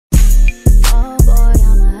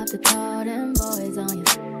to call them boys on you.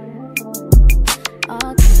 All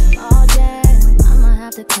time, all day, I'ma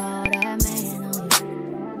have to call that man on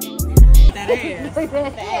you. That ass. Let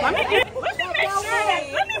me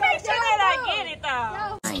make sure that I get it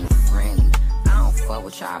though. I ain't friendly. I don't fuck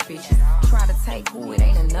with y'all bitches. Try to take who it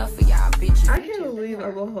ain't enough for y'all bitches. I can't believe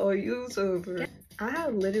I'm a whole YouTuber. I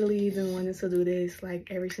have literally been wanting to do this like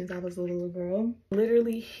ever since I was a little girl.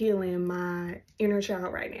 Literally healing my inner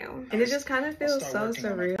child right now. And it just kind of feels so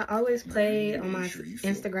surreal. I always play on my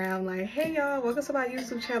Instagram like, hey y'all, welcome to my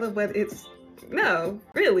YouTube channel, but it's, no,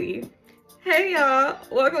 really. Hey y'all,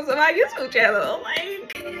 welcome to my YouTube channel.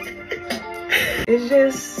 Like, it's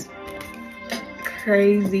just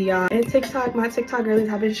crazy, y'all. And TikTok, my TikTok girlies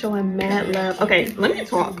have been showing mad love. Okay, let me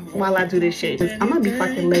talk while I do this shit, 'cause I'm gonna be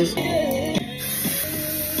fucking late.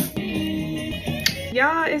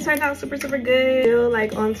 Y'all, it turned out super good. Still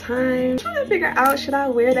like on time. I'm trying to figure out, should I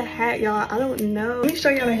wear the hat, y'all? I don't know. Let me show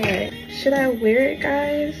y'all the hat. Should I wear it,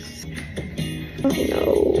 guys? I don't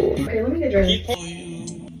know. Okay, let me get dressed.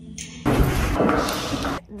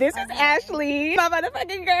 This is Ashley, my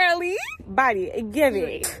motherfucking girlie. Body, give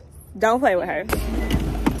it. Don't play with her.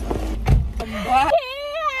 Yeah.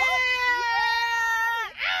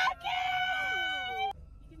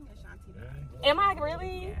 Am I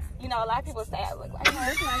really? You know, a lot of people say I look like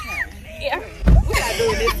her. Yeah. We gotta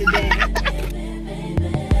do this today.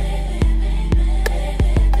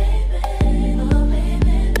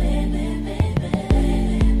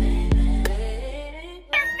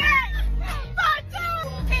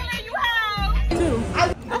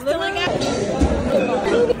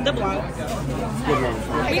 The vlog.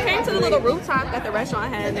 We came to the little rooftop that the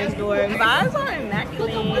restaurant had next door. Vibes are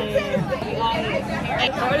immaculate.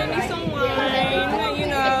 Ordered me some wine, you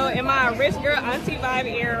know, in my rich girl auntie vibe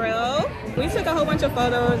era. We took a whole bunch of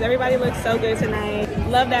photos. Everybody looks so good tonight.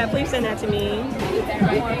 Love that. Please send that to me.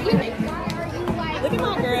 Look at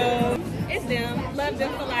my girl. It's them. Love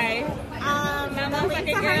them for life. My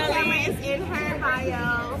motherfucking girl is in her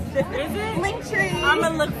bio. Is it? Link tree. I'm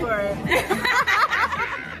gonna look for it.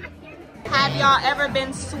 Have y'all ever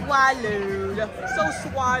been swallowed? So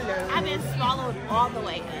swallowed. I've been swallowed all the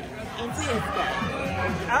way into his gut.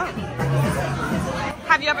 Oh.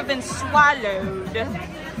 Have you ever been swallowed? Yes.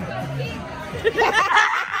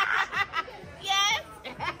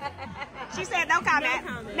 She said no comment.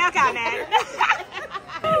 No comment.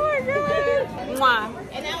 Oh my god. Mwah.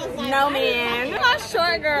 And that was like, No man. I'm a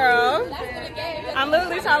short girl. I'm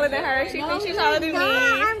literally taller than her. She thinks she's taller than me.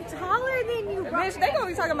 I'm taller than you, bro. Bitch, they gonna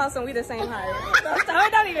be talking about some we the same height. So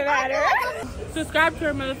it don't even matter. Subscribe to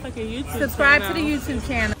our motherfucking YouTube Subscribe channel. to the YouTube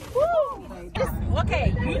channel.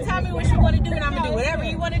 Okay, you tell me what you want to do and I'm going to do whatever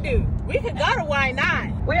you want to do. We could go to Why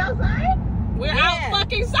Not. We outside? We're out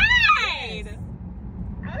fucking side.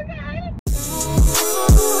 Okay.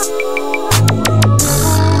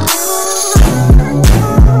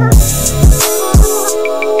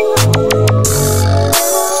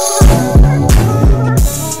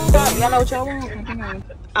 Y'all know what y'all want?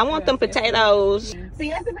 I want them potatoes. See,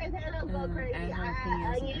 that's the potatoes go crazy.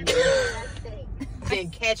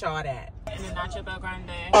 Didn't catch all that. And the nacho bell grande.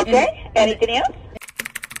 Okay, anything else?